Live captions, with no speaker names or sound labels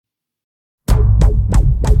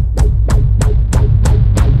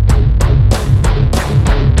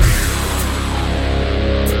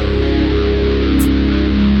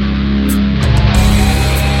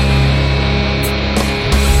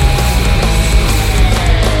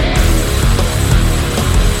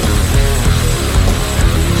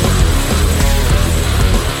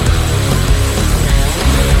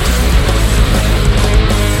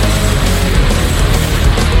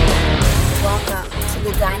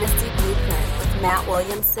Dynasty Blueprint with Matt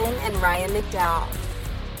Williamson and Ryan McDowell.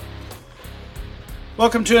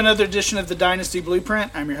 Welcome to another edition of the Dynasty Blueprint.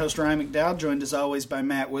 I'm your host, Ryan McDowell, joined as always by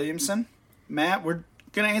Matt Williamson. Matt, we're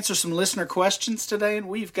going to answer some listener questions today, and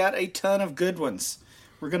we've got a ton of good ones.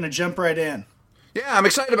 We're going to jump right in. Yeah, I'm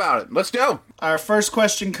excited about it. Let's go. Our first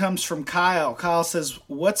question comes from Kyle. Kyle says,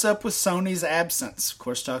 what's up with Sony's absence? Of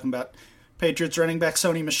course, talking about Patriots running back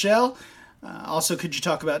Sony Michel. Also, could you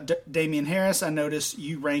talk about Damian Harris? I notice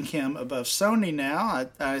you rank him above Sony now.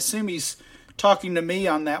 I assume he's talking to me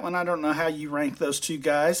on that one. I don't know how you rank those two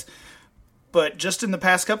guys. But just in the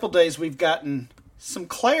past couple days, we've gotten some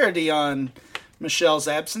clarity on Michel's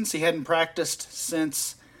absence. He hadn't practiced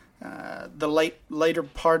since the later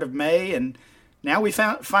part of May, and now we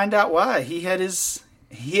find out why. He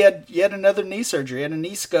had yet another knee surgery, and a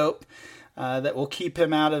knee scope that will keep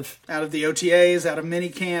him out of the OTAs, out of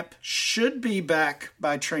minicamp. Should be back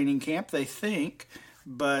by training camp, they think,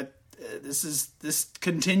 but this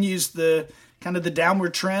continues the kind of the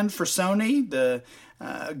downward trend for Sony. The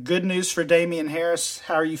good news for Damian Harris.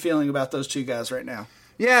 How are you feeling about those two guys right now?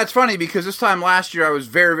 Yeah, it's funny because this time last year I was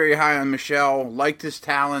very, very high on Michel, liked his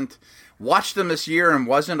talent, watched him this year and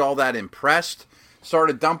wasn't all that impressed.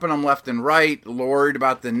 Started dumping him left and right, worried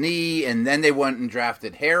about the knee, and then they went and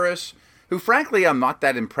drafted Harris, who frankly I'm not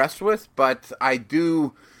that impressed with, but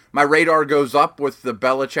my radar goes up with the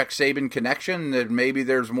Belichick-Saban connection, that maybe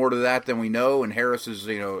there's more to that than we know, and Harris is,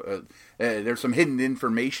 there's some hidden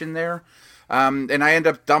information there. And I end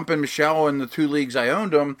up dumping Michel in the two leagues I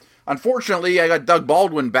owned him. Unfortunately, I got Doug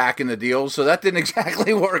Baldwin back in the deal, so that didn't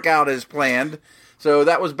exactly work out as planned. So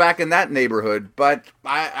that was back in that neighborhood, but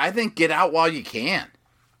I think get out while you can.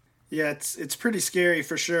 Yeah, it's pretty scary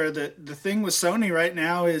for sure. The thing with Sony right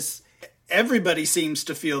now is everybody seems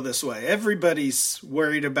to feel this way. Everybody's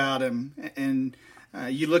worried about him, and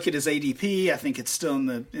you look at his ADP. I think it's still in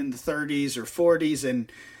the 30s or 40s,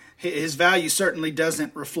 and his value certainly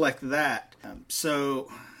doesn't reflect that. So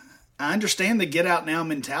I understand the get out now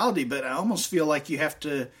mentality, but I almost feel like you have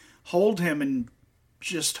to hold him and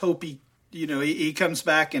just hope he comes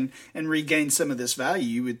back and regains some of this value.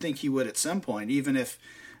 You would think he would at some point, even if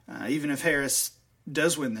Harris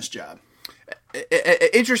does win this job.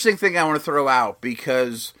 Interesting thing I want to throw out,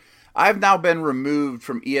 because I've now been removed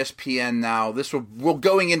from ESPN now. We're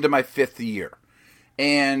going into my 5th year.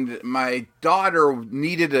 And my daughter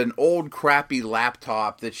needed an old crappy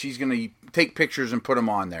laptop that she's going to take pictures and put them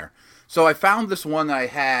on there. So I found this one that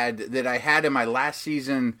I had in my last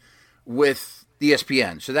season with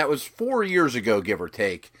ESPN. So that was 4 years ago, give or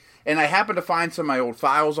take. And I happened to find some of my old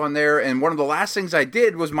files on there. And one of the last things I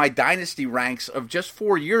did was my dynasty ranks of just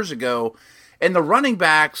 4 years ago. And the running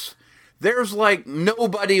backs, there's like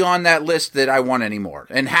nobody on that list that I want anymore.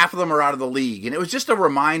 And half of them are out of the league. And it was just a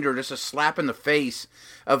reminder, just a slap in the face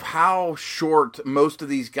of how short most of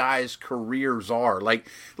these guys' careers are. Like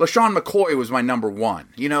LaShawn McCoy was my number one,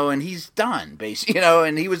 and he's done, basically,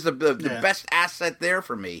 and he was the best asset there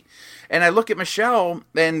for me. And I look at Michel,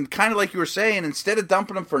 and kind of like you were saying, instead of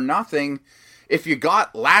dumping him for nothing, if you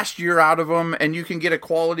got last year out of him and you can get a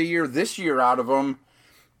quality year this year out of him,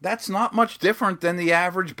 that's not much different than the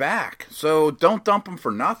average back. So don't dump him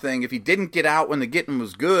for nothing. If he didn't get out when the getting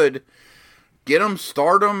was good, get him,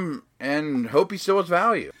 start him, and hope he still has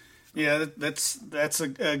value. Yeah, that's a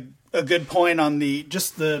good point on the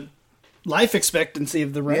life expectancy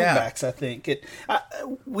of the running backs. I think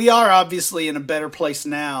we are obviously in a better place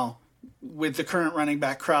now with the current running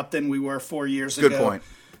back crop than we were 4 years ago. Good point.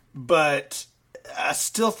 But I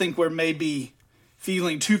still think we're maybe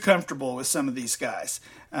feeling too comfortable with some of these guys,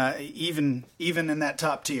 even in that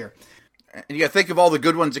top tier. And you got to think of all the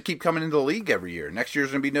good ones that keep coming into the league every year. Next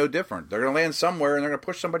year's going to be no different. They're going to land somewhere, and they're going to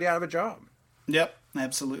push somebody out of a job. Yep,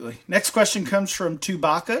 absolutely. Next question comes from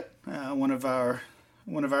Tubaka, one of our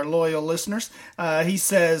loyal listeners. He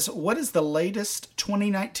says, what is the latest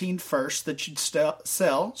 2019 first that you'd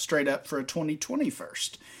sell straight up for a 2020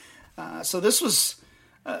 first? So this was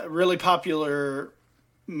a really popular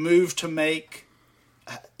move to make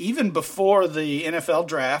even before the NFL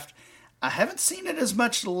draft. I haven't seen it as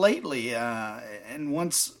much lately, and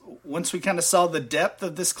once we kind of saw the depth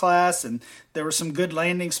of this class, and there were some good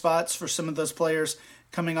landing spots for some of those players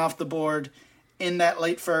coming off the board in that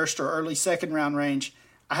late first or early second round range,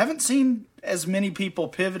 I haven't seen as many people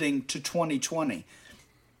pivoting to 2020.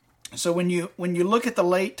 So when you look at the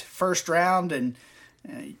late first round and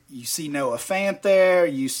you see Noah Fant there,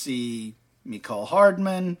 you see Mecole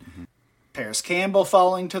Hardman, Paris Campbell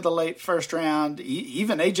falling to the late first round.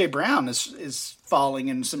 Even A.J. Brown is falling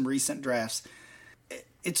in some recent drafts.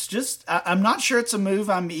 It's just, I'm not sure it's a move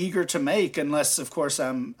I'm eager to make unless, of course,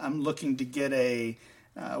 I'm looking to get a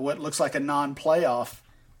what looks like a non-playoff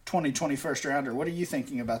 2020 first rounder. What are you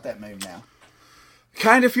thinking about that move now?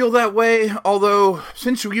 Kind of feel that way, although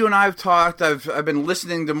since you and I have talked, I've been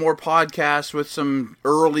listening to more podcasts with some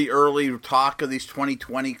early talk of these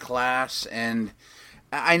 2020 class, and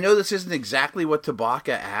I know this isn't exactly what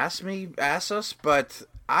Tabaka asked us, but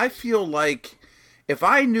I feel like if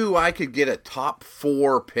I knew I could get a top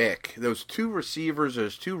 4 pick, those 2 receivers,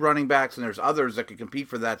 there's 2 running backs, and there's others that could compete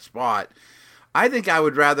for that spot, I think I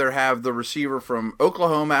would rather have the receiver from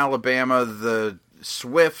Oklahoma, Alabama, the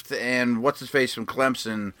Swift, and what's-his-face from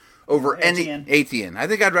Clemson over Etienne. I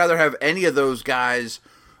think I'd rather have any of those guys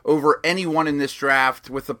over anyone in this draft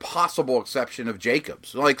with the possible exception of Jacobs.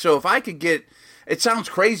 So if I could get, it sounds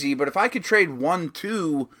crazy, but if I could trade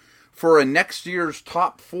 1-2 for a next year's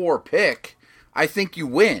top 4 pick, I think you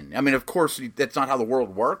win. I mean, of course, that's not how the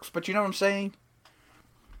world works, but you know what I'm saying?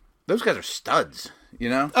 Those guys are studs, you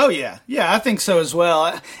know? Oh, yeah. Yeah, I think so as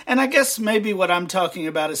well. And I guess maybe what I'm talking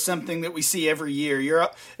about is something that we see every year.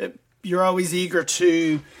 You're always eager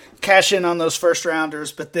to cash in on those first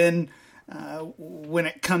rounders, but then when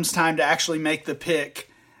it comes time to actually make the pick,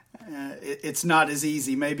 it's not as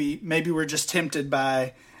easy. Maybe we're just tempted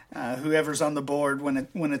by whoever's on the board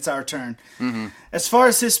when it's our turn. Mm-hmm. As far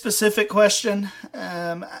as his specific question,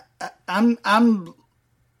 I'm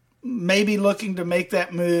maybe looking to make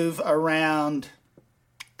that move around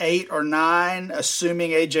 8 or 9,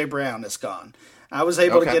 assuming A.J. Brown is gone. I was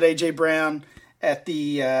able to get A.J. Brown at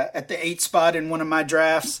the 8 spot in one of my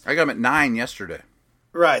drafts. I got him at 9 yesterday.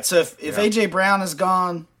 Right. So if A.J. Brown is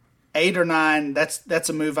gone, 8 or 9, that's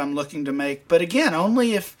a move I'm looking to make. But again,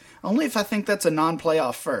 only if I think that's a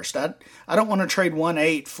non-playoff first. I don't want to trade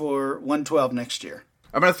 1-8 for 1-12 next year.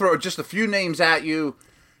 I'm going to throw just a few names at you.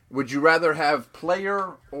 Would you rather have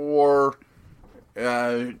player or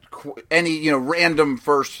any random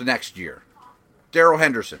first next year? Darrell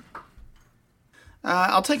Henderson.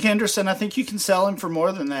 I'll take Henderson. I think you can sell him for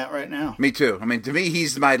more than that right now. Me too. I mean, to me,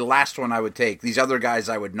 he's my last one I would take. These other guys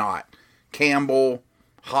I would not. Campbell,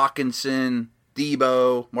 Hawkinson,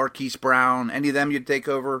 Debo, Marquise Brown. Any of them you'd take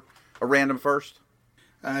over a random first?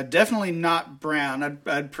 Definitely not Brown.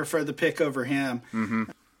 I'd prefer the pick over him. Mm-hmm.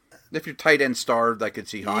 If you're tight end starved, I could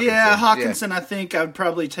see Hawkinson. Yeah, Hawkinson, yeah. I think I would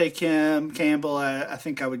probably take him. Campbell, I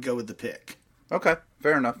think I would go with the pick. Okay,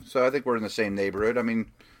 fair enough. So I think we're in the same neighborhood. I mean,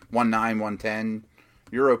 1-9, 1-10.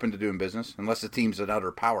 You're open to doing business, unless the team's an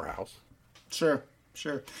utter powerhouse. Sure.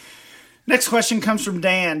 Next question comes from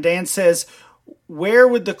Dan. Dan says, where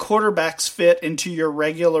would the quarterbacks fit into your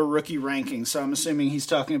regular rookie ranking? So I'm assuming he's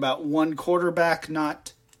talking about one quarterback,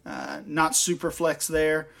 not super flex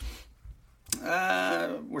there.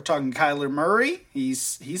 We're talking Kyler Murray.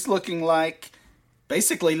 He's looking like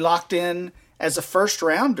basically locked in as a first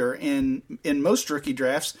rounder in most rookie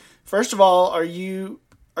drafts. First of all, are you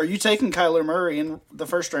taking Kyler Murray in the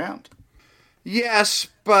first round? Yes,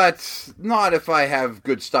 but not if I have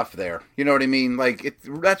good stuff there. You know what I mean? Like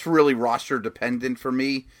that's really roster dependent for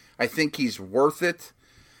me. I think he's worth it.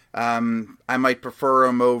 I might prefer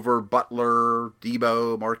him over Butler,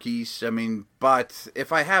 Debo, Marquise. I mean, but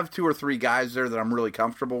if I have 2 or 3 guys there that I'm really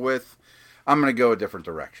comfortable with, I'm going to go a different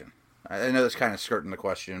direction. I know that's kind of skirting the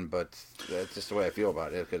question, but that's just the way I feel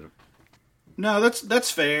about it. No,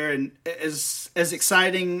 that's fair. And as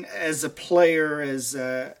exciting as a player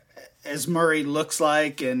as Murray looks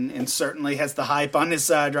like, and certainly has the hype on his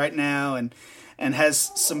side right now, and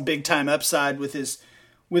has some big time upside with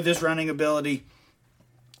his running ability.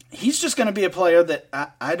 He's just going to be a player that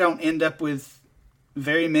I don't end up with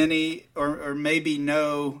very many or maybe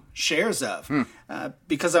no shares of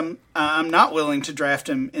because I'm not willing to draft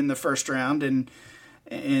him in the first round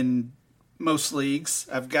in most leagues.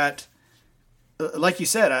 I've got, like you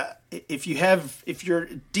said, if you're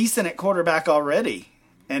decent at quarterback already,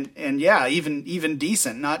 and yeah, even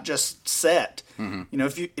decent, not just set. Mm-hmm. You know,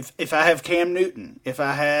 if I have Cam Newton, if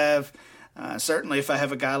I have certainly if I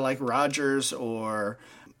have a guy like Rodgers or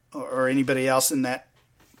anybody else in that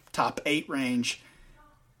top 8 range,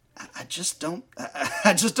 I just don't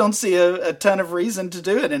see a ton of reason to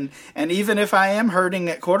do it. And even if I am hurting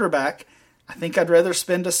at quarterback, I think I'd rather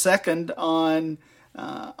spend a second on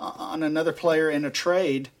another player in a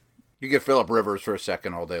trade. You get Phillip Rivers for a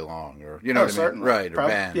second all day long, or what I mean, certainly. Right? Or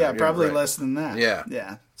Ben. Yeah, probably right. Less than that.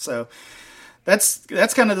 Yeah. So that's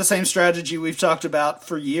kind of the same strategy we've talked about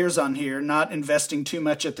for years on here, not investing too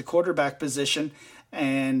much at the quarterback position.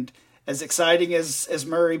 And as exciting as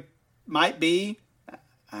Murray might be,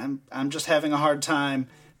 I'm just having a hard time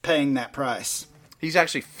paying that price. He's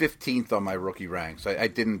actually 15th on my rookie ranks. I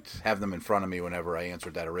didn't have them in front of me whenever I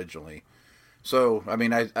answered that originally. So, I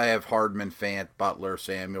mean, I have Hardman, Fant, Butler,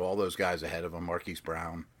 Samuel, all those guys ahead of him, Marquise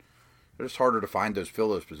Brown. They're just harder to fill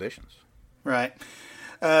those positions. Right.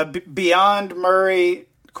 Beyond Murray,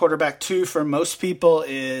 quarterback 2 for most people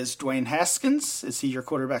is Dwayne Haskins. Is he your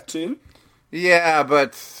quarterback 2? Yeah,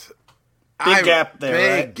 but big gap there.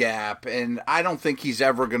 Big right? gap, and I don't think he's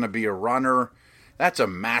ever going to be a runner. That's a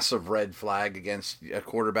massive red flag against a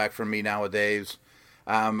quarterback for me nowadays.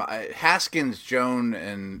 Haskins, Jones,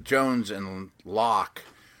 and Locke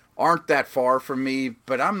aren't that far from me,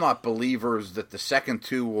 but I'm not believers that the second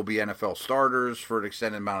 2 will be NFL starters for an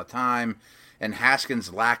extended amount of time, and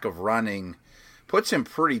Haskins' lack of running puts him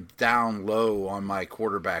pretty down low on my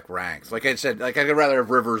quarterback ranks. Like I said, like I'd rather have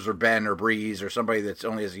Rivers or Ben or Breeze or somebody that's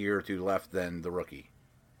only has a year or 2 left than the rookie.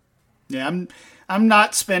 Yeah, I'm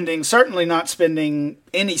certainly not spending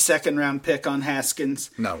any second round pick on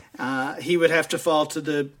Haskins. No. He would have to fall to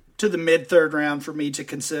the mid third round for me to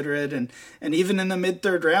consider it, and even in the mid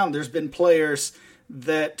third round, there's been players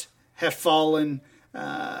that have fallen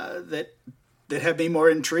that have me more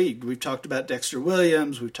intrigued. We've talked about Dexter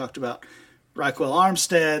Williams, we've talked about Raquel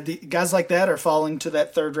Armstead. The guys like that are falling to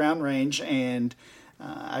that third round range, and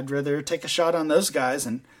I'd rather take a shot on those guys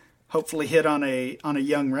and hopefully hit on a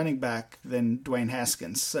young running back than Dwayne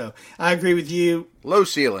Haskins. So I agree with you. Low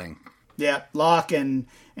ceiling. Yeah, Locke and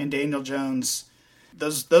Daniel Jones.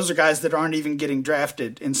 Those are guys that aren't even getting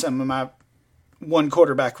drafted in some of my one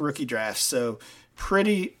quarterback rookie drafts. So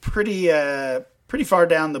pretty far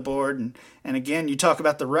down the board. And again, you talk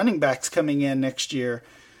about the running backs coming in next year.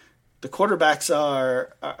 The quarterbacks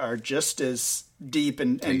are just as deep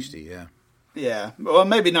and tasty, yeah. Yeah, well,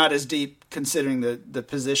 maybe not as deep considering the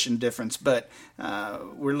position difference, but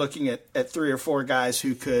we're looking at 3 or 4 guys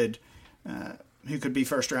who could be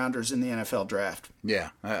first rounders in the NFL draft. Yeah,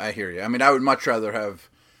 I hear you. I mean, I would much rather have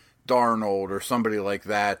Darnold or somebody like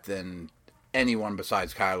that than anyone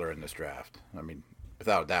besides Kyler in this draft. I mean,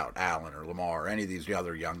 without a doubt, Allen or Lamar or any of these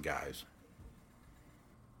other young guys.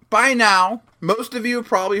 By now, most of you have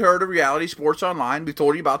probably heard of Reality Sports Online. We've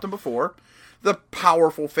told you about them before. The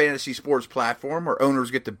powerful fantasy sports platform where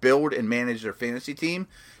owners get to build and manage their fantasy team,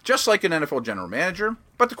 just like an NFL general manager.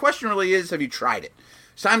 But the question really is, have you tried it?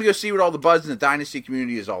 It's time to go see what all the buzz in the Dynasty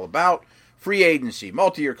community is all about. Free agency,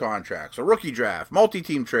 multi-year contracts, a rookie draft,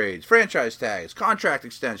 multi-team trades, franchise tags, contract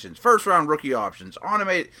extensions, first-round rookie options,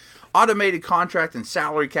 automated contract and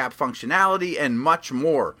salary cap functionality, and much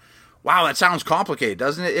more. Wow, that sounds complicated,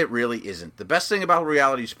 doesn't it? It really isn't. The best thing about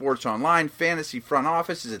Reality Sports Online Fantasy Front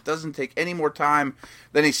Office is it doesn't take any more time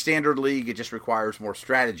than a standard league. It just requires more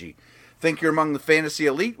strategy. Think you're among the fantasy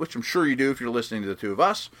elite, which I'm sure you do if you're listening to the two of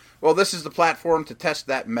us? Well, this is the platform to test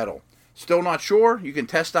that mettle. Still not sure? You can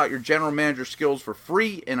test out your general manager skills for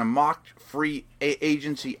free in a mock free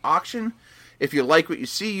agency auction. If you like what you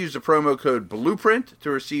see, use the promo code Blueprint to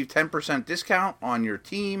receive 10% discount on your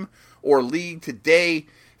team or league today.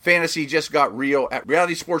 Fantasy just got real at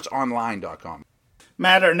realitysportsonline.com.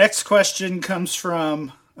 Matt, our next question comes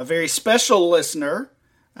from a very special listener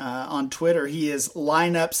on Twitter. He is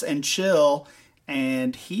Lineups and Chill,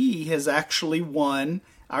 and he has actually won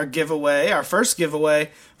our giveaway, our first giveaway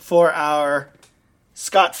for our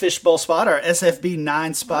Scott Fishbowl spot, our SFB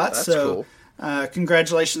 9 spot. That's so cool.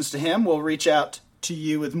 Congratulations to him. We'll reach out to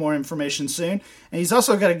you with more information soon. And he's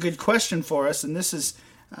also got a good question for us, and this is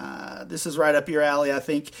right up your alley, I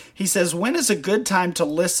think. He says, when is a good time to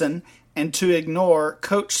listen and to ignore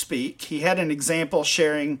coach speak? He had an example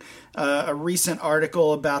sharing a recent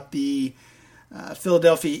article about the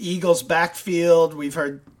Philadelphia Eagles backfield. We've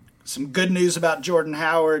heard some good news about Jordan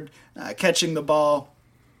Howard catching the ball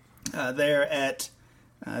there at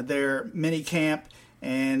their mini camp.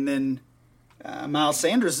 And then Miles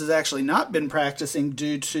Sanders has actually not been practicing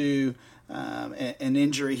due to an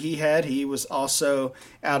injury he had. He was also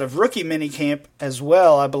out of rookie minicamp as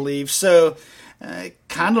well, I believe. So it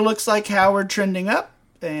kind of looks like Howard trending up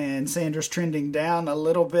and Sanders trending down a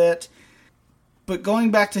little bit. But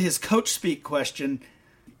going back to his coach speak question,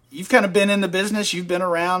 you've kind of been in the business. You've been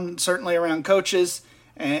around, certainly around coaches,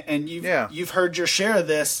 and you've heard your share of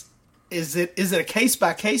this. Is it a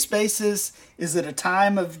case-by-case basis? Is it a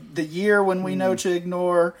time of the year when we know to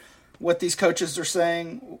ignore what these coaches are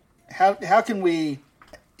saying? How can we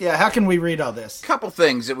read all this? Couple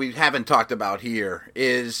things that we haven't talked about here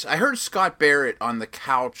is I heard Scott Barrett on the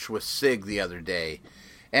couch with Sig the other day,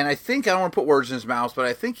 and I think, I don't want to put words in his mouth, but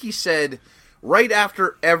I think he said right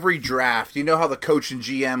after every draft, you know how the coach and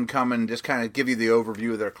GM come and just kind of give you the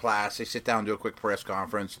overview of their class. They sit down and do a quick press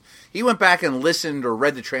conference. He went back and listened or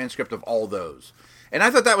read the transcript of all those. And I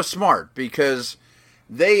thought that was smart because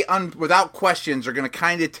they, without questions, are going to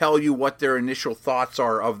kind of tell you what their initial thoughts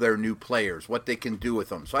are of their new players, what they can do with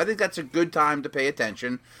them. So I think that's a good time to pay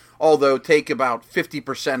attention, although take about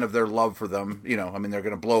 50% of their love for them. They're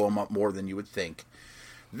going to blow them up more than you would think.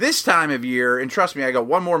 This time of year, and trust me, I got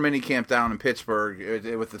one more mini camp down in Pittsburgh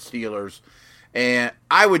with the Steelers, and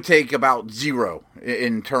I would take about 0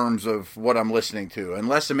 in terms of what I'm listening to,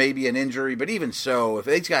 unless it may be an injury. But even so, if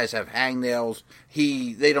these guys have hangnails,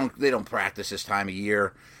 they don't practice this time of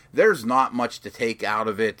year. There's not much to take out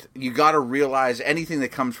of it. You got to realize anything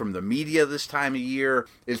that comes from the media this time of year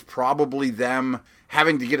is probably them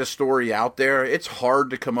having to get a story out there. It's hard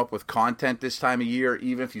to come up with content this time of year,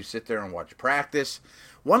 even if you sit there and watch practice.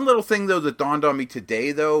 One little thing, though, that dawned on me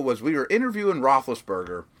today, though, was we were interviewing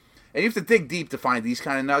Roethlisberger. And you have to dig deep to find these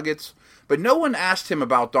kind of nuggets. But no one asked him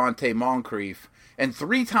about Dante Moncrief. And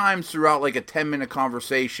 3 times throughout like a 10-minute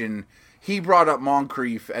conversation, he brought up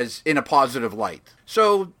Moncrief as in a positive light.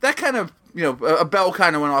 So that kind of, a bell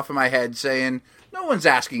kind of went off in my head saying, no one's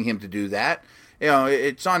asking him to do that.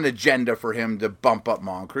 It's on the agenda for him to bump up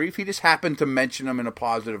Moncrief. He just happened to mention him in a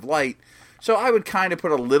positive light. So I would kind of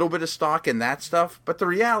put a little bit of stock in that stuff. But the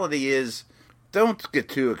reality is, don't get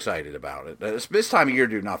too excited about it. This time of year,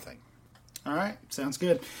 do nothing. All right, sounds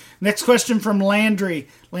good. Next question from Landry.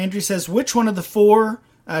 Landry says, which one of the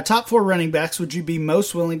top 4 running backs would you be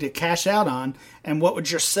most willing to cash out on, and what would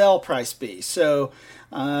your sell price be? So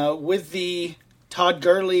with the Todd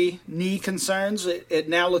Gurley knee concerns, it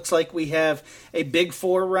now looks like we have a big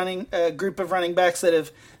 4 group of running backs that have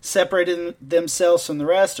separated themselves from the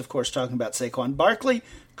rest. Of course, talking about Saquon Barkley,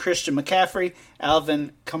 Christian McCaffrey,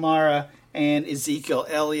 Alvin Kamara, and Ezekiel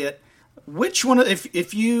Elliott. Which one,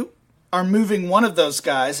 if you are moving one of those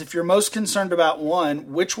guys, if you're most concerned about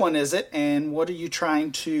one, which one is it, and what are you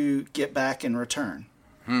trying to get back in return?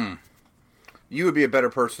 You would be a better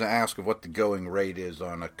person to ask of what the going rate is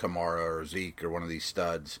on a Kamara or Zeke or one of these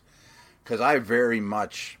studs, because I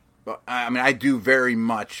do very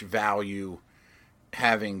much value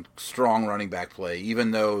having strong running back play,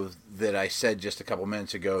 even though that I said just a couple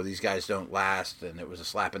minutes ago these guys don't last and it was a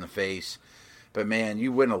slap in the face. But, man,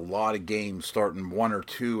 you win a lot of games starting 1 or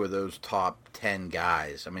 2 of those top 10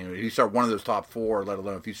 guys. I mean, if you start one of those top 4, let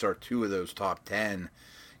alone if you start 2 of those top 10,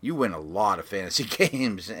 you win a lot of fantasy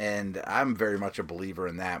games. And I'm very much a believer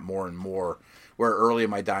in that more and more, where early in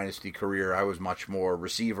my dynasty career I was much more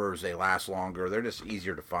receivers. They last longer. They're just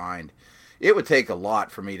easier to find. It would take a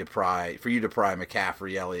lot for you to pry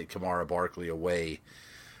McCaffrey, Elliott, Kamara, Barkley away.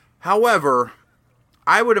 However,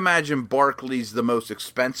 I would imagine Barkley's the most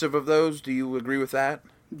expensive of those. Do you agree with that?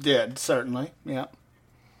 Yeah, certainly. Yeah.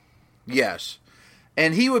 Yes.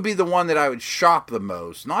 And he would be the one that I would shop the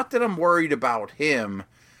most. Not that I'm worried about him.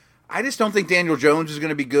 I just don't think Daniel Jones is going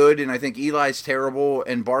to be good, and I think Eli's terrible,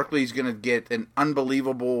 and Barkley's going to get an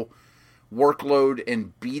unbelievable workload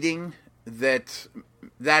and beating that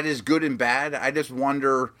is good and bad. I just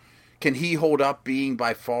wonder, can he hold up being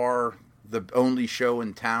by far the only show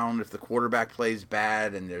in town if the quarterback plays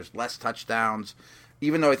bad and there's less touchdowns,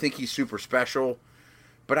 even though I think he's super special?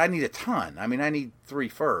 But I need a ton. I mean, I need 3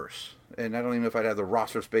 firsts, and I don't even know if I'd have the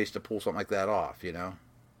roster space to pull something like that off,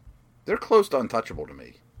 They're close to untouchable to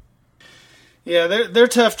me. Yeah, they're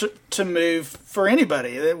tough to move for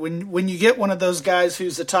anybody. When you get one of those guys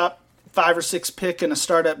who's a top 5 or 6 pick in a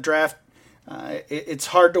startup draft, it's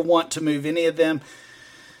hard to want to move any of them.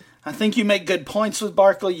 I think you make good points with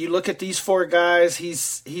Barkley. You look at these 4 guys,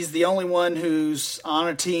 he's the only one who's on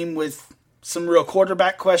a team with some real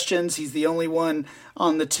quarterback questions. He's the only one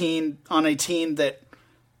on a team that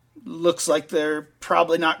looks like they're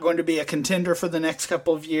probably not going to be a contender for the next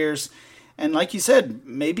couple of years. And like you said,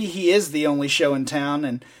 maybe he is the only show in town,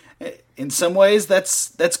 and in some ways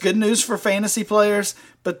that's good news for fantasy players,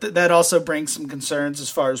 but that also brings some concerns as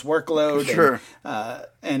far as workload sure.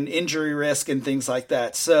 and injury risk and things like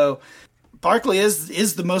that. So Barkley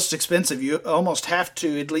is the most expensive. You almost have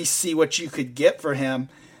to at least see what you could get for him.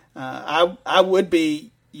 I would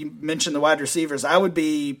be, you mentioned the wide receivers, I would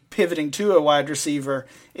be pivoting to a wide receiver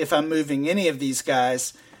if I'm moving any of these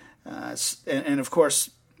guys. And of course,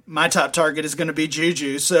 my top target is going to be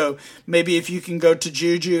Juju. So maybe if you can go to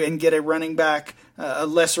Juju and get a running back, a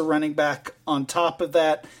lesser running back on top of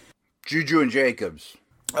that. Juju and Jacobs.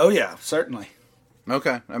 Oh, yeah, certainly.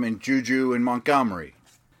 Okay. I mean, Juju and Montgomery.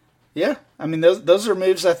 Yeah. I mean, those are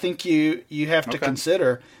moves I think you have to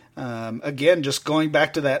consider. Again, just going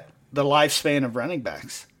back to the lifespan of running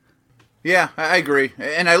backs. Yeah, I agree.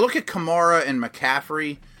 And I look at Kamara and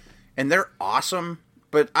McCaffrey, and they're awesome.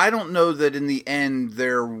 But I don't know that in the end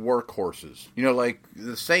they're workhorses. Like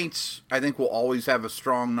the Saints, I think will always have a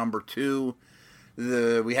strong number 2.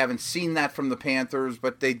 We haven't seen that from the Panthers,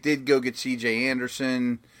 but they did go get C.J.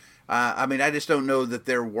 Anderson. I just don't know that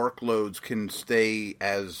their workloads can stay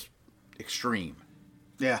as extreme.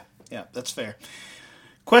 Yeah, that's fair.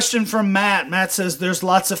 Question from Matt. Matt says there's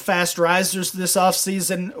lots of fast risers this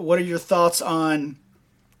offseason. What are your thoughts on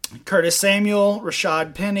Curtis Samuel,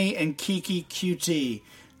 Rashad Penny, and Keke Coutee?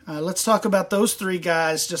 Let's talk about those three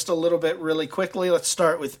guys just a little bit really quickly. Let's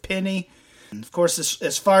start with Penny. And of course,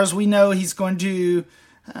 as far as we know, he's going to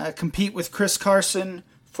compete with Chris Carson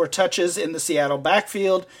for touches in the Seattle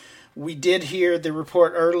backfield. We did hear the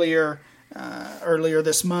report earlier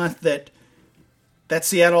this month that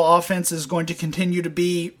Seattle offense is going to continue to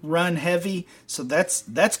be run heavy, so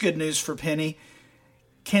that's good news for Penny.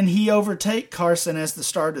 Can he overtake Carson as the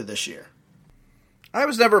starter this year? I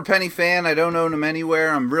was never a Penny fan. I don't own him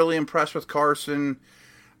anywhere. I'm really impressed with Carson.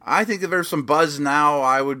 I think if there's some buzz now,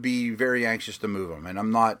 I would be very anxious to move him, and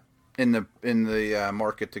I'm not in the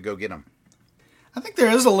market to go get him. I think there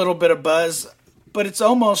is a little bit of buzz, but it's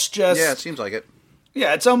almost just... Yeah, it seems like it.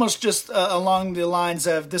 Yeah, it's almost just along the lines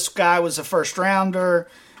of this guy was a first rounder,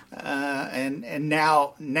 and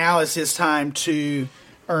now is his time to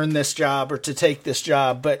earn this job or to take this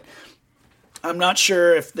job. But I'm not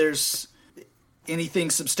sure if there's anything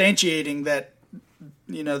substantiating that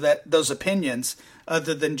those opinions,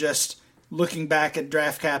 other than just looking back at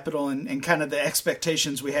draft capital and kind of the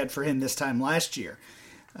expectations we had for him this time last year.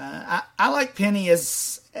 I like Penny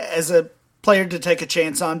as a player to take a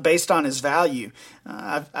chance on based on his value.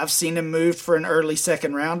 I've seen him moved for an early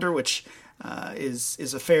second rounder, which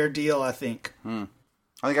is a fair deal, I think. I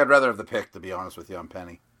think I'd rather have the pick, to be honest with you, on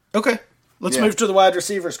Penny. Okay, let's move to the wide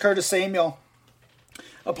receivers. Curtis Samuel,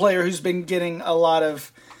 a player who's been getting a lot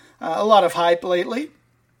of hype lately.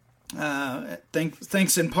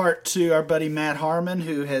 Thanks in part to our buddy Matt Harmon,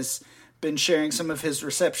 who has been sharing some of his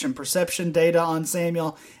reception perception data on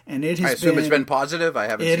Samuel, and it has it's been positive. I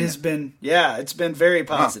haven't seen it. It has been, it's been very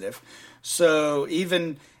positive. Huh. So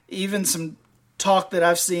even some talk that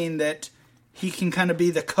I've seen that he can kind of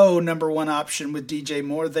be the number one option with DJ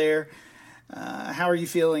Moore there. How are you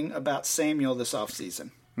feeling about Samuel this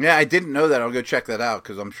offseason? Yeah, I didn't know that. I'll go check that out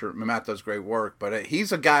because I'm sure Matt does great work. But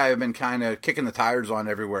he's a guy I've been kind of kicking the tires on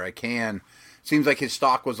everywhere I can. Seems like his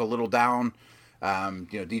stock was a little down.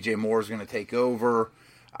 DJ Moore is going to take over.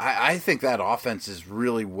 I think that offense is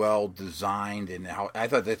really well designed, and I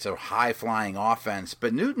thought that's a high-flying offense.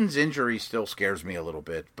 But Newton's injury still scares me a little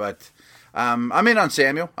bit. But I'm in on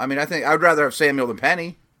Samuel. I think I'd rather have Samuel than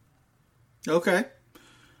Penny. Okay.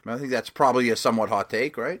 I think that's probably a somewhat hot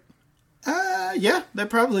take, right? Yeah, that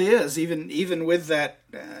probably is. Even with that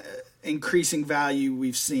increasing value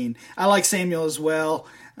we've seen, I like Samuel as well,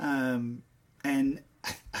 and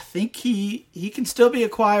I think he can still be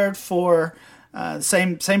acquired for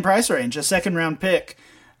same price range, a second round pick,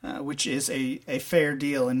 which is a fair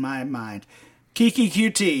deal in my mind. Keke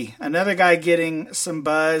Coutee, another guy getting some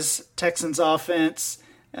buzz. Texans offense.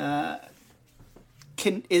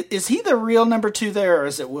 Is he the real number 2 there, or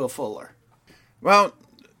is it Will Fuller? Well,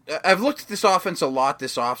 I've looked at this offense a lot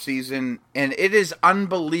this offseason, and it is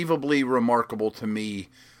unbelievably remarkable to me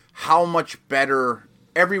how much better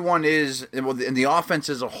everyone is, and the offense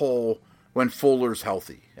as a whole, when Fuller's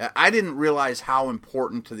healthy. I didn't realize how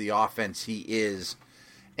important to the offense he is,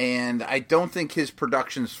 and I don't think his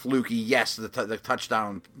production's fluky. Yes, the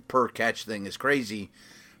touchdown per catch thing is crazy,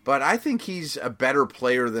 but I think he's a better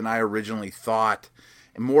player than I originally thought,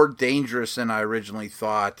 and more dangerous than I originally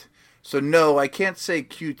thought. So no, I can't say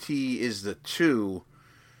QT is the 2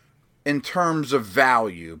 in terms of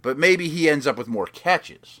value, but maybe he ends up with more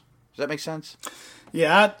catches. Does that make sense?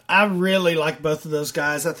 Yeah, I really like both of those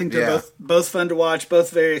guys. I think they're both fun to watch, both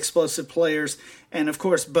very explosive players, and of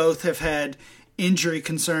course both have had injury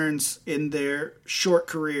concerns in their short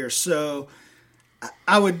careers. So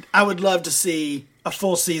I would love to see a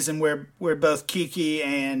full season where both Keke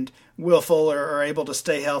and Will Fuller are able to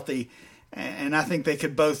stay healthy. And I think they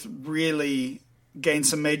could both really gain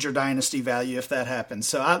some major dynasty value if that happens.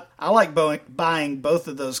 So I like buying both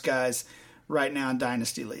of those guys right now in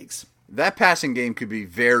dynasty leagues. That passing game could be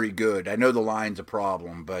very good. I know the line's a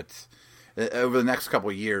problem, but over the next couple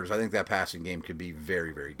of years, I think that passing game could be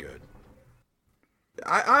very, very good.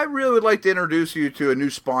 I really would like to introduce you to a new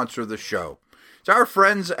sponsor of the show. It's our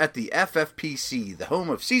friends at the FFPC, the home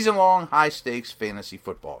of season-long, high-stakes fantasy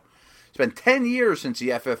football. It's been 10 years since the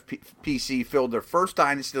FFPC filled their first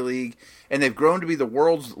Dynasty League, and they've grown to be the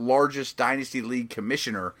world's largest Dynasty League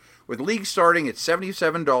commissioner with leagues starting at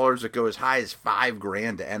 $77 that go as high as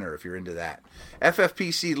 $5,000 to enter if you're into that.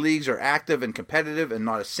 FFPC leagues are active and competitive, and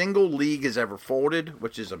not a single league has ever folded,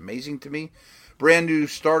 which is amazing to me. Brand new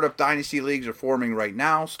startup dynasty leagues are forming right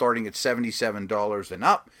now, starting at $77 and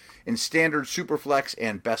up in standard, superflex,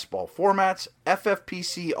 and best ball formats.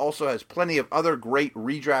 FFPC also has plenty of other great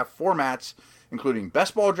redraft formats, including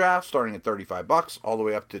best ball draft starting at $35 all the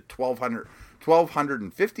way up to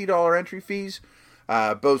 $1,250 entry fees.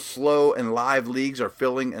 Both slow and live leagues are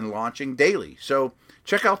filling and launching daily. So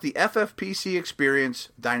check out the FFPC Experience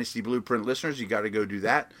Dynasty Blueprint. Listeners, you got to go do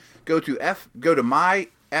that. Go to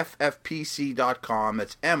myffpc.com.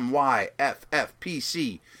 That's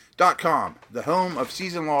myffpc.com, the home of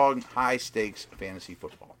season-long, high-stakes fantasy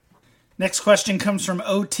football. Next question comes from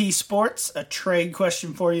OT Sports, a trade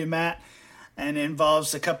question for you, Matt, and it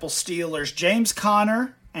involves a couple Steelers. James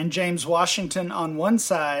Conner and James Washington on one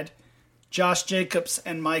side, Josh Jacobs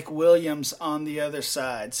and Mike Williams on the other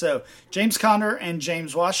side. So James Conner and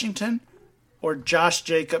James Washington, or Josh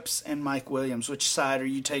Jacobs and Mike Williams? Which side are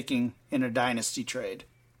you taking in a dynasty trade?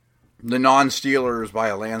 The non-Steelers by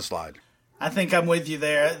a landslide. I think I'm with you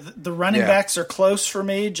there. The running backs are close for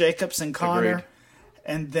me, Jacobs and Conner. Agreed.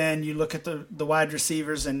 And then you look at the wide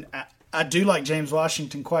receivers, and I do like James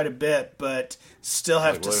Washington quite a bit, but still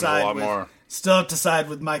have to side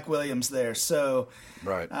with Mike Williams there. So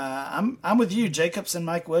right. I'm with you, Jacobs and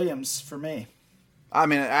Mike Williams for me. I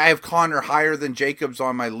mean, I have Conner higher than Jacobs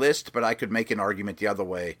on my list, but I could make an argument the other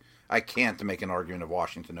way. I can't make an argument of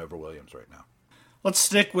Washington over Williams right now. Let's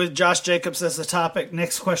stick with Josh Jacobs as the topic.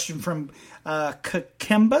 Next question from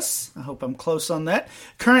Kakembus. I hope I'm close on that.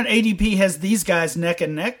 Current ADP has these guys neck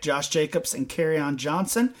and neck, Josh Jacobs and Kerryon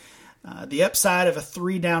Johnson. The upside of a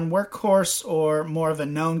 3-down workhorse or more of a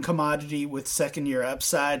known commodity with second-year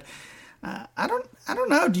upside. I don't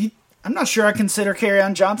know. I'm not sure I consider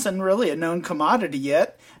Kerryon Johnson really a known commodity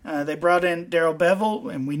yet. They brought in Darrell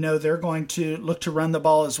Bevell, and we know they're going to look to run the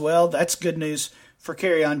ball as well. That's good news for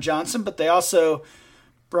Kerryon Johnson, but they also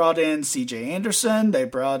brought in C.J. Anderson. They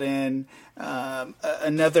brought in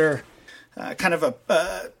another kind of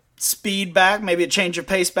a speed back, maybe a change of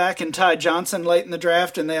pace back in Ty Johnson late in the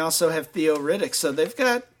draft, and they also have Theo Riddick. So they've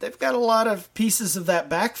got a lot of pieces of that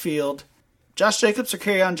backfield. Josh Jacobs or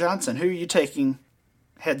Kerryon Johnson? Who are you taking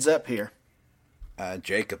heads up here?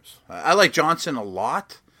 Jacobs. I like Johnson a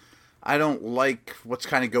lot. I don't like what's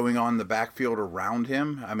kind of going on in the backfield around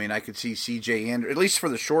him. I mean, I could see C.J. Anderson, at least for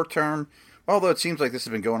the short term, although it seems like this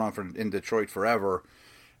has been going on in Detroit forever.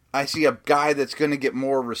 I see a guy that's going to get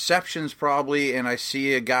more receptions probably, and I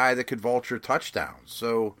see a guy that could vulture touchdowns.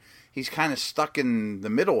 So he's kind of stuck in the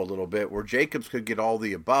middle a little bit, where Jacobs could get all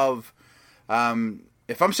the above.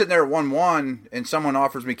 If I'm sitting there at 1-1 and someone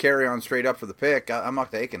offers me Kerryon straight up for the pick, I'm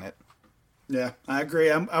not taking it. Yeah, I agree.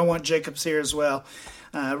 I want Jacobs here as well.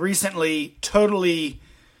 Recently, totally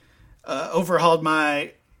overhauled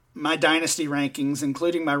my dynasty rankings,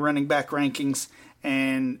 including my running back rankings,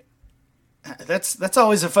 and that's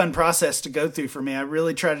always a fun process to go through for me. I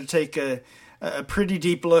really try to take a pretty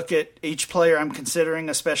deep look at each player I'm considering,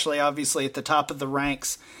 especially obviously at the top of the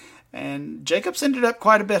ranks. And Jacobs ended up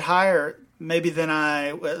quite a bit higher maybe than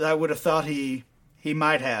I would have thought he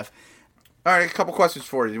might have. All right, a couple questions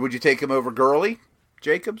for you. Would you take him over Gurley,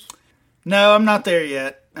 Jacobs? No, I'm not there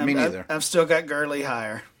yet. Me neither. I've still got Gurley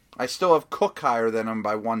higher. I still have Cook higher than him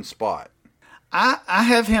by one spot. I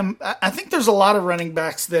have him. I think there's a lot of running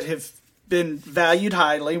backs that have been valued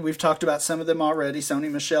highly. We've talked about some of them already. Sony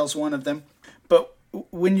Michel's one of them. But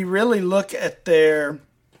when you really look at their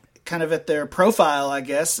profile, I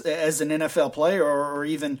guess, as an NFL player or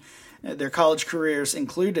even their college careers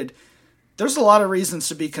included, there's a lot of reasons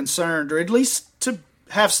to be concerned, or at least to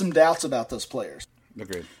have some doubts about those players.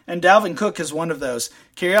 Agreed. And Dalvin Cook is one of those.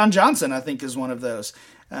 Kerryon Johnson, I think, is one of those.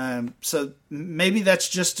 So maybe that's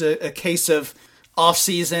just a case of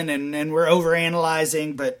off-season and we're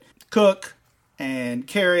overanalyzing, but Cook and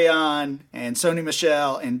Kerryon and Sony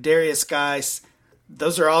Michel and Darius Geis,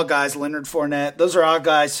 those are all guys, Leonard Fournette, those are all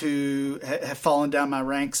guys who have fallen down my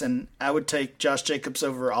ranks, and I would take Josh Jacobs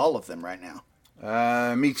over all of them right now.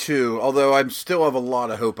 Me too, although I still have a lot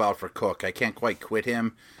of hope out for Cook. I can't quite quit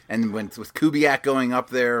him, and with Kubiak going up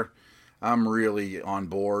there, I'm really on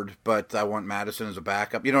board, but I want Madison as a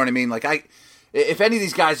backup. You know what I mean? Like, if any of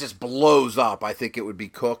these guys just blows up, I think it would be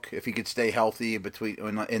Cook if he could stay healthy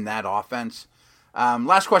in that offense.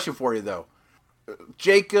 Last question for you, though.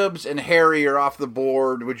 Jacobs and Harry are off the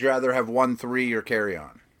board. Would you rather have 1-3 or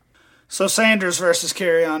Kerryon? So Sanders versus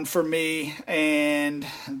Kerryon for me, and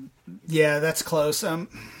yeah, that's close.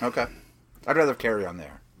 Okay. I'd rather have Kerryon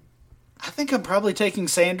there. I think I'm probably taking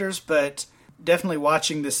Sanders, but definitely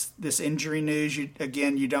watching this injury news. You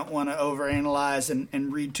don't want to overanalyze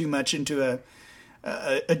and read too much into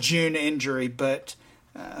a June injury, but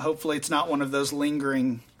hopefully it's not one of those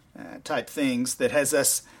lingering type things that has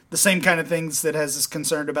us the same kind of things that has us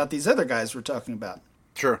concerned about these other guys we're talking about.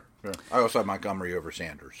 Sure. I also have Montgomery over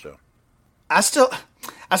Sanders, so I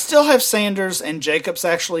still have Sanders and Jacobs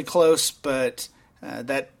actually close, but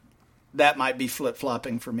that might be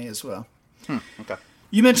flip-flopping for me as well. Okay.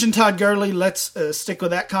 You mentioned Todd Gurley. Let's stick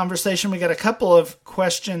with that conversation. We got a couple of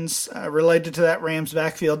questions related to that Rams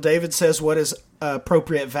backfield. David says, what is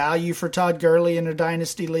appropriate value for Todd Gurley in a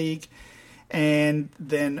dynasty league? And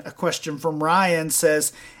then a question from Ryan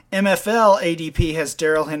says, MFL ADP has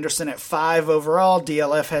Darrell Henderson at 5 overall.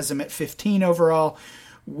 DLF has him at 15 overall.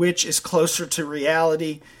 Which is closer to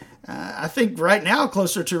reality? I think right now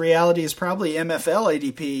closer to reality is probably MFL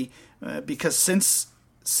ADP because since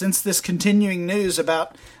this continuing news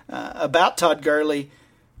about Todd Gurley,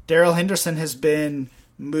 Darrell Henderson has been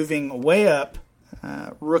moving way up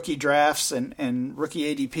rookie drafts and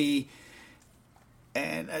rookie ADP,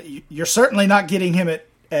 and you're certainly not getting him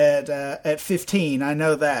at 15. I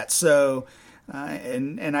know that. So,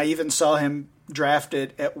 and I even saw him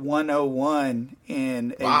drafted at 101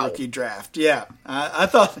 in a rookie draft. Yeah, I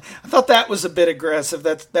thought that was a bit aggressive.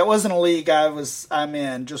 That wasn't a league I'm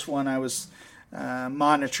in, just one I was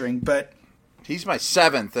monitoring. But he's my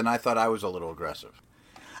 7th, and I thought I was a little aggressive.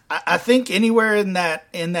 I think anywhere in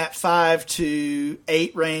that 5 to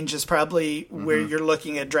 8 range is probably where you're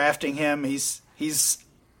looking at drafting him. He's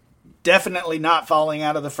definitely not falling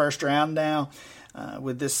out of the first round now.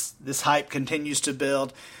 With this hype continues to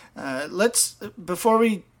build. Before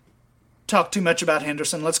we talk too much about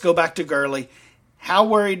Henderson, let's go back to Gurley. How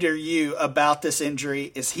worried are you about this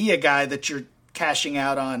injury? Is he a guy that you're cashing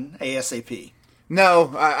out on ASAP?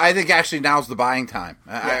 No, I think actually now's the buying time.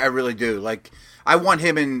 I really do. Like, I want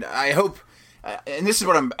him, and I hope, and this is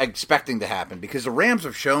what I'm expecting to happen, because the Rams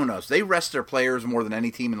have shown us they rest their players more than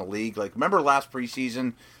any team in the league. Like, remember last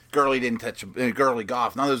preseason, Gurley didn't touch Gurley,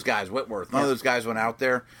 Goff, none of those guys, Whitworth, none of those guys went out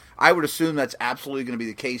there. I would assume that's absolutely going to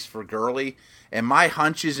be the case for Gurley. And my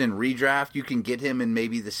hunch is in redraft, you can get him in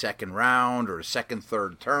maybe the second round or a second,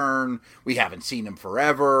 third turn. We haven't seen him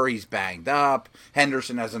forever. He's banged up.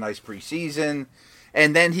 Henderson has a nice preseason.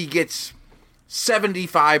 And then he gets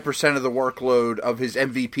 75% of the workload of his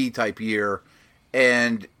MVP type year,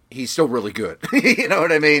 and he's still really good. You know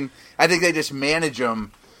what I mean? I think they just manage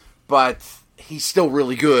him, but he's still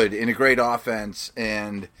really good in a great offense,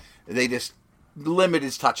 and they just limit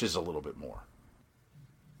his touches a little bit more.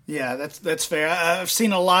 Yeah, that's fair. I've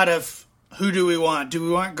seen a lot of who do we want? Do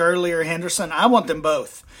we want Gurley or Henderson? I want them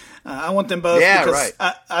both. Yeah, because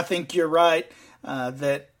right. I think you're right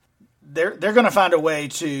that they're going to find a way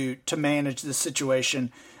to manage this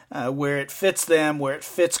situation where it fits them, where it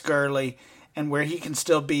fits Gurley, and where he can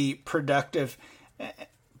still be productive.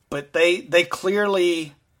 But they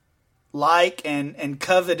clearly like and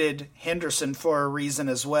coveted Henderson for a reason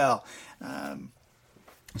as well.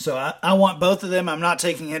 So I want both of them. I'm not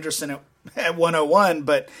taking Henderson at 101,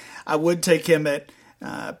 but I would take him at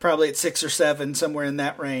probably at 6 or 7, somewhere in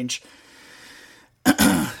that range.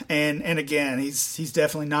 And again, he's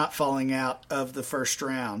definitely not falling out of the first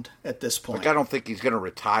round at this point. Like, I don't think he's going to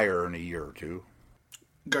retire in a year or two.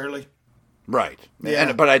 Gurley. Right.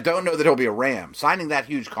 Yeah. But I don't know that he'll be a Ram. Signing that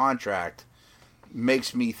huge contract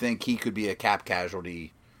makes me think he could be a cap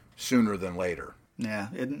casualty sooner than later. Yeah,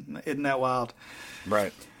 isn't that wild?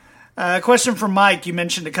 Right. Question from Mike. You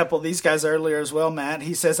mentioned a couple of these guys earlier as well, Matt.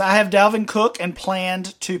 He says, I have Dalvin Cook and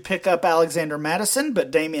planned to pick up Alexander Mattison,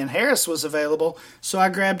 but Damian Harris was available, so I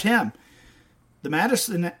grabbed him. The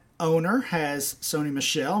Mattison owner has Sony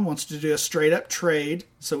Michel and wants to do a straight-up trade,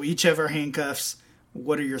 so each have our handcuffs.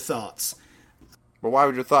 What are your thoughts? But why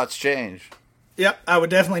would your thoughts change? Yep, I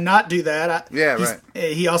would definitely not do that. Right.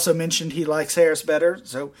 He also mentioned he likes Harris better,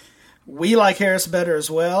 so we like Harris better as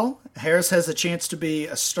well. Harris has a chance to be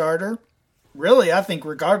a starter, really, I think,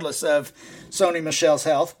 regardless of Sony Michel's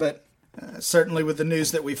health, but certainly with the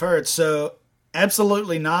news that we've heard. So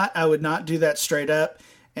absolutely not. I would not do that straight up.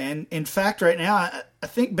 And in fact, right now, I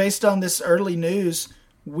think based on this early news,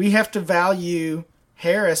 we have to value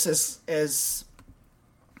Harris as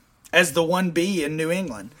the 1B in New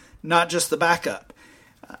England, not just the backup.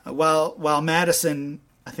 While Mattison,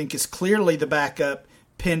 I think, is clearly the backup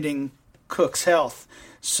pending Cook's health.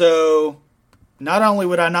 So not only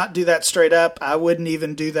would I not do that straight up, I wouldn't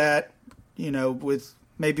even do that, with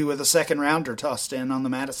a second rounder tossed in on the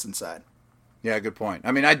Mattison side. Yeah, good point.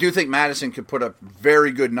 I mean, I do think Mattison could put up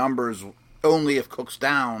very good numbers only if Cook's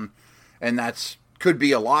down, and could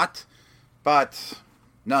be a lot. But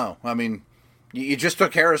no, I mean, You just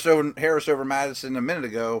took Harris over Madison a minute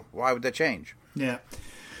ago. Why would that change? Yeah.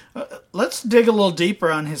 Let's dig a little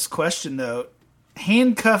deeper on his question, though.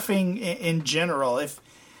 Handcuffing in general,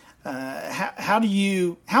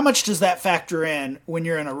 how much does that factor in when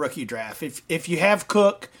you're in a rookie draft? If you have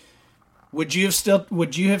Cook, would you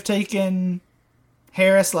have taken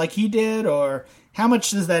Harris like he did, or how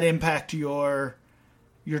much does that impact your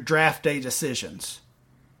draft day decisions?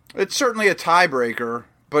 It's certainly a tiebreaker,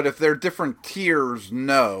 but if they're different tiers,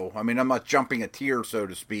 no. I mean, I'm not jumping a tier, so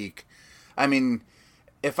to speak. I mean,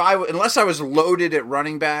 unless I was loaded at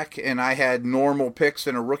running back and I had normal picks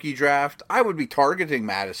in a rookie draft, I would be targeting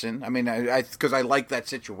Madison. I mean, because I like that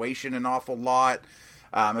situation an awful lot.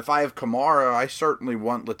 If I have Kamara, I certainly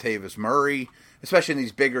want Latavius Murray, especially in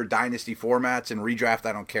these bigger dynasty formats. In redraft,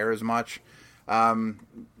 I don't care as much.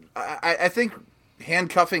 I think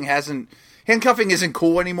handcuffing isn't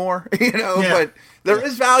cool anymore, but there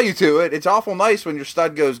is value to it. It's awful nice when your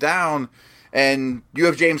stud goes down and you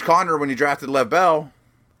have James Conner when you drafted Lev Bell.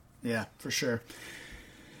 Yeah, for sure.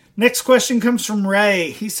 Next question comes from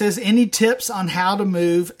Ray. He says, any tips on how to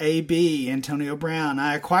move AB, Antonio Brown?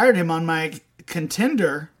 I acquired him on my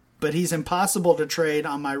contender, but he's impossible to trade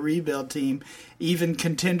on my rebuild team. Even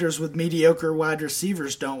contenders with mediocre wide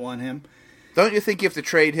receivers don't want him. Don't you think you have to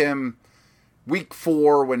trade him week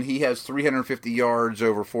 4 when he has 350 yards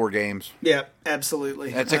over 4 games? Yeah,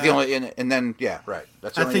 absolutely. That's like the only, and then, yeah, right.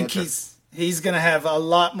 That's the only I think he's going to have a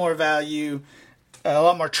lot more value, a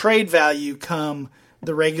lot more trade value come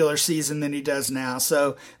the regular season than he does now.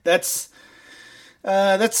 So that's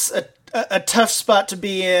a tough spot to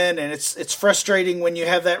be in, and it's frustrating when you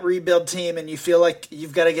have that rebuild team and you feel like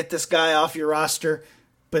you've got to get this guy off your roster.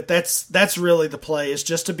 But that's really the play, is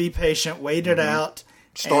just to be patient, wait it out.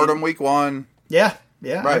 Start him week 1. Yeah,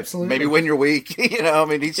 right. Absolutely. Maybe win your week. I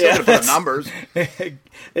mean, he's still going to put up numbers.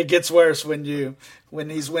 It gets worse when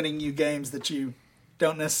he's winning you games that you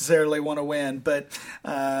don't necessarily want to win. But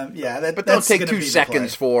but don't take 2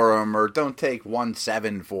 seconds for him, or don't take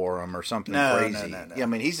 1-7 for him, or something crazy. No. Yeah, I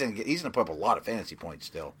mean, he's going to put up a lot of fantasy points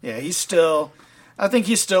still. Yeah, I think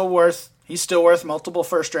he's still worth multiple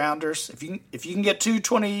first rounders. If you can get 2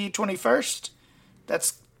 21st,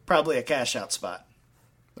 that's probably a cash out spot.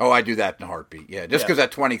 Oh, I do that in a heartbeat. Yeah, just because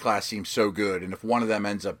that 20 class seems so good, and if one of them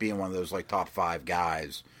ends up being one of those like top 5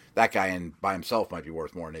 guys, that guy by himself might be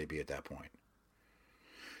worth more than AB at that point.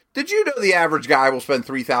 Did you know the average guy will spend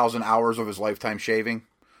 3,000 hours of his lifetime shaving?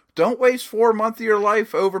 Don't waste 4 months of your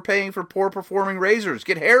life overpaying for poor performing razors.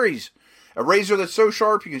 Get Harry's, a razor that's so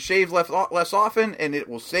sharp you can shave less often, and it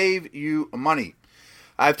will save you money.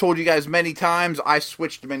 I've told you guys many times, I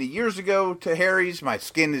switched many years ago to Harry's. My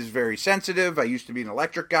skin is very sensitive. I used to be an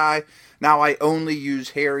electric guy. Now I only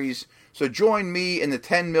use Harry's. So join me in the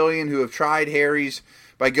 10 million who have tried Harry's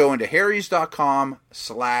by going to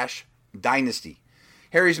harrys.com/dynasty.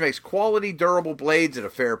 Harry's makes quality, durable blades at a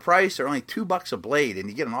fair price. They're only $2 a blade, and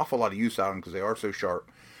you get an awful lot of use out of them because they are so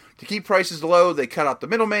sharp. To keep prices low, they cut out the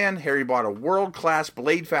middleman. Harry bought a world-class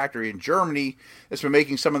blade factory in Germany that's been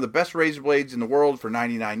making some of the best razor blades in the world for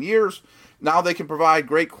 99 years. Now they can provide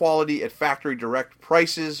great quality at factory direct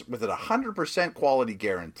prices with a 100% quality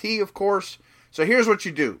guarantee, of course. So here's what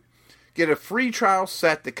you do. Get a free trial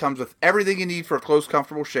set that comes with everything you need for a close,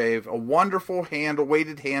 comfortable shave, a wonderful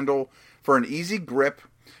weighted handle for an easy grip,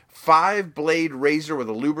 5-blade razor with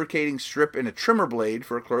a lubricating strip and a trimmer blade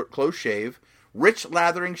for a close shave, rich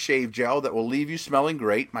lathering shave gel that will leave you smelling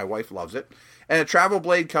great, my wife loves it, and a travel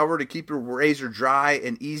blade cover to keep your razor dry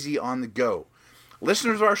and easy on the go.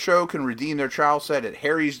 Listeners of our show can redeem their trial set at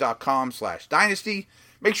harrys.com/dynasty.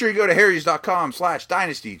 Make sure you go to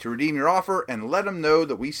harrys.com/dynasty to redeem your offer and let them know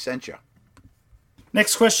that we sent you.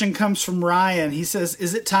 Next question comes from Ryan. He says,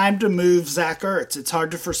 is it time to move Zach Ertz? It's hard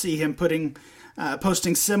to foresee him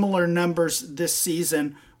posting similar numbers this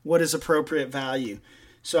season. What is appropriate value?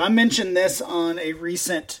 So I mentioned this on a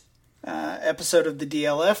recent episode of the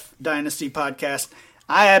DLF Dynasty podcast.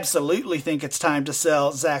 I absolutely think it's time to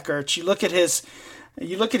sell Zach Ertz. You look at his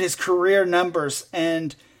career numbers,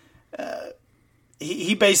 and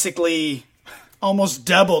he basically almost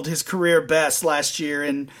doubled his career best last year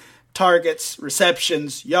in targets,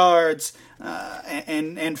 receptions, yards,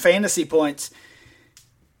 and fantasy points.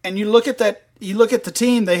 And you look at that. You look at the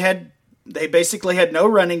team. They basically had no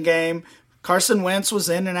running game. Carson Wentz was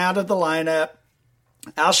in and out of the lineup.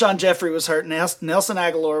 Alshon Jeffrey was hurt. Nelson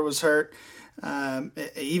Aguilar was hurt.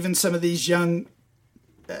 Even some of these young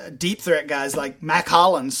deep threat guys like Mac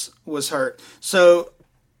Hollins was hurt. So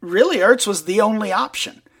really, Ertz was the only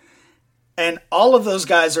option. And all of those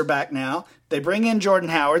guys are back now. They bring in Jordan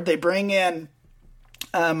Howard. They bring in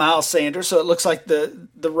Miles Sanders. So it looks like the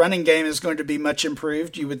running game is going to be much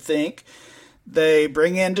improved, you would think. They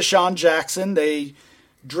bring in Deshaun Jackson. They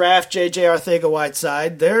draft J.J.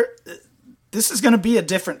 Arcega-Whiteside. This is going to be a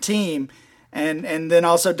different team. And then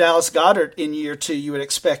also Dallas Goedert in year 2, you would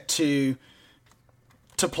expect to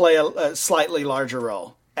play a slightly larger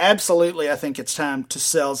role. Absolutely, I think it's time to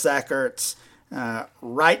sell Zach Ertz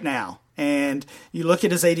right now. And you look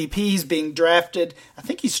at his ADP, he's being drafted. I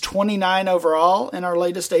think he's 29 overall in our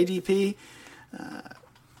latest ADP.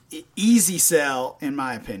 Easy sell, in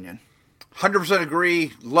my opinion. 100%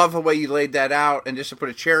 agree. Love the way you laid that out. And just to put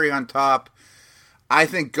a cherry on top, I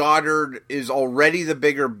think Goddard is already the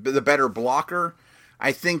better blocker.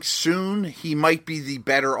 I think soon he might be the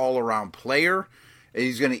better all-around player.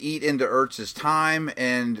 He's going to eat into Ertz's time.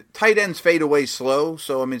 And tight ends fade away slow,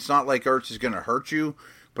 so it's not like Ertz is going to hurt you.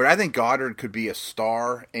 But I think Goddard could be a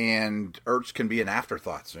star, and Ertz can be an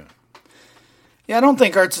afterthought soon. Yeah, I don't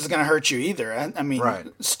think Ertz is going to hurt you either. Right.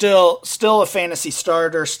 Still a fantasy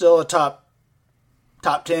starter, still a top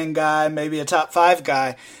 10 guy, maybe a top 5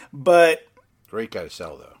 guy. But great guy to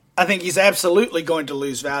sell, though. I think he's absolutely going to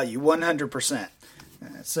lose value, 100%.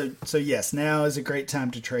 So yes, now is a great time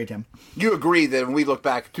to trade him. You agree that when we look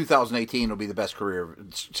back, 2018 will be the best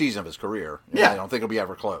season of his career. Yeah. I don't think it'll be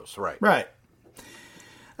ever close. Right. Right.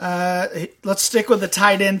 Let's stick with the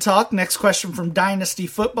tight end talk. Next question from Dynasty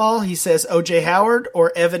Football. He says, O.J. Howard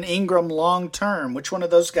or Evan Ingram long term? Which one of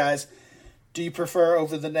those guys do you prefer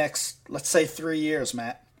over the next, let's say, 3 years,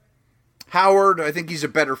 Matt? Howard, I think he's a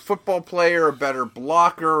better football player, a better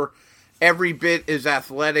blocker, every bit as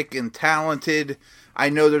athletic and talented. I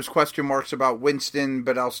know there's question marks about Winston,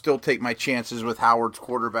 but I'll still take my chances with Howard's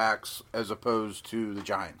quarterbacks as opposed to the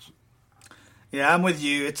Giants. Yeah, I'm with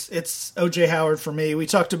you. It's O.J. Howard for me. We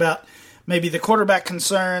talked about maybe the quarterback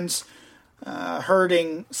concerns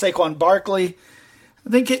hurting Saquon Barkley. I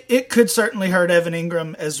think it could certainly hurt Evan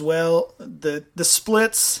Ingram as well. The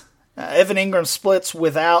splits, Evan Ingram splits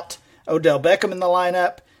without Odell Beckham in the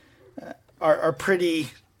lineup are pretty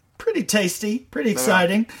tasty, pretty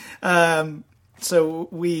exciting. So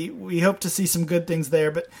we hope to see some good things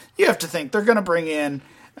there. But you have to think they're going to bring in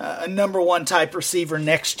a number 1 type receiver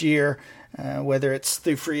next year. Whether it's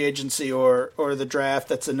through free agency or the draft.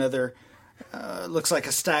 That's another, looks like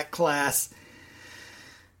a stacked class.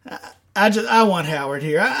 I want Howard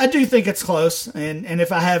here. I do think it's close, and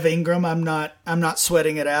if I have Ingram, I'm not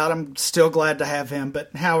sweating it out. I'm still glad to have him,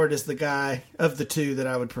 but Howard is the guy of the two that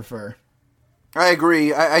I would prefer. I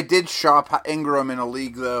agree. I did shop Ingram in a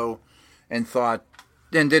league, though, and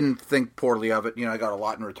didn't think poorly of it. I got a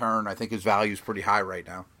lot in return. I think his value is pretty high right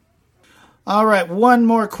now. All right, one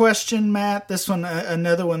more question, Matt. This one,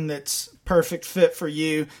 another one that's perfect fit for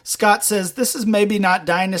you. Scott says, this is maybe not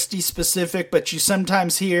dynasty specific, but you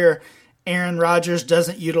sometimes hear Aaron Rodgers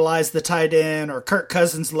doesn't utilize the tight end or Kirk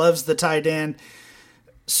Cousins loves the tight end.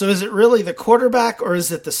 So is it really the quarterback or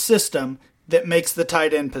is it the system that makes the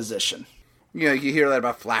tight end position? You hear that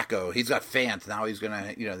about Flacco. He's got Fant. Now he's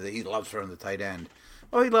going to, he loves throwing the tight end.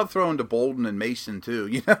 Oh, he loved throwing to Bolden and Mason, too.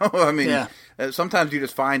 Yeah. Sometimes you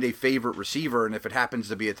just find a favorite receiver, and if it happens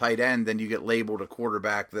to be a tight end, then you get labeled a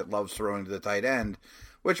quarterback that loves throwing to the tight end,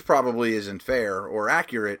 which probably isn't fair or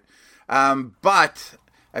accurate. But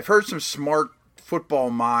I've heard some smart football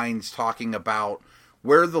minds talking about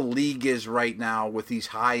where the league is right now with these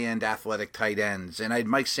high-end athletic tight ends. And I had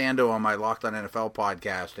Mike Sando on my Locked On NFL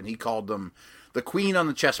podcast, and he called them the queen on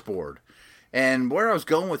the chessboard. And where I was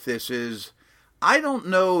going with this is, I don't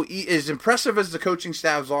know, as impressive as the coaching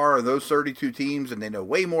staffs are of those 32 teams, and they know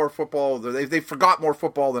way more football, they forgot more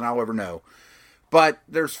football than I'll ever know. But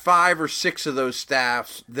there's 5 or 6 of those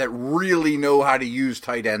staffs that really know how to use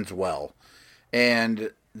tight ends well. And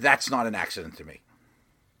that's not an accident to me.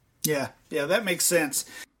 Yeah, that makes sense.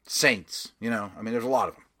 Saints, there's a lot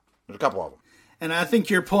of them. There's a couple of them. And I think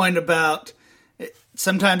your point about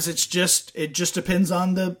sometimes it just depends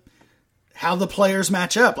on how the players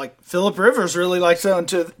match up. Like Phillip Rivers really liked throwing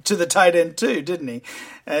to the tight end too, didn't he?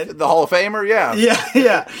 The Hall of Famer, yeah.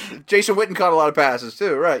 Yeah. Jason Witten caught a lot of passes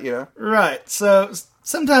too, right? Right. So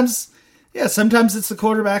sometimes it's the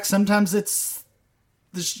quarterback. Sometimes it's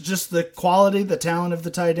just the quality, the talent of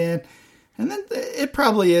the tight end. And then it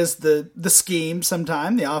probably is the scheme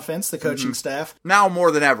sometime, the offense, the coaching staff. Now more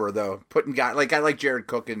than ever, though, putting guys like Jared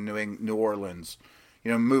Cook in New Orleans,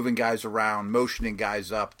 moving guys around, motioning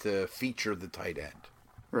guys up to feature the tight end.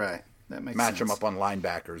 Right. That makes Match sense. them up on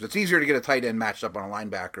linebackers. It's easier to get a tight end matched up on a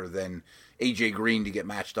linebacker than A.J. Green to get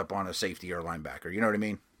matched up on a safety or a linebacker. You know what I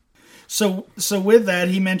mean? So with that,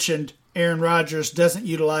 he mentioned Aaron Rodgers doesn't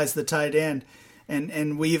utilize the tight end.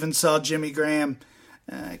 And we even saw Jimmy Graham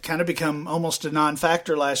kind of become almost a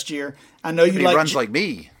non-factor last year. I know you he like runs like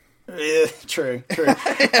me. True.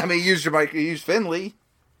 I mean, use Finley.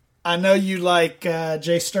 I know you like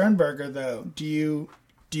Jay Sternberger, though. Do you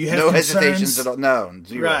have no concerns? hesitations at all? No,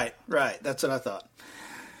 zero. Right. That's what I thought.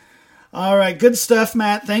 All right, good stuff,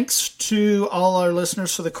 Matt. Thanks to all our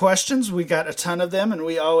listeners for the questions. We got a ton of them, and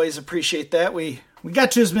we always appreciate that. We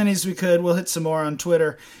got to as many as we could. We'll hit some more on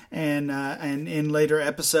Twitter and in later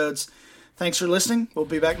episodes. Thanks for listening. We'll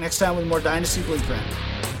be back next time with more Dynasty Blueprint.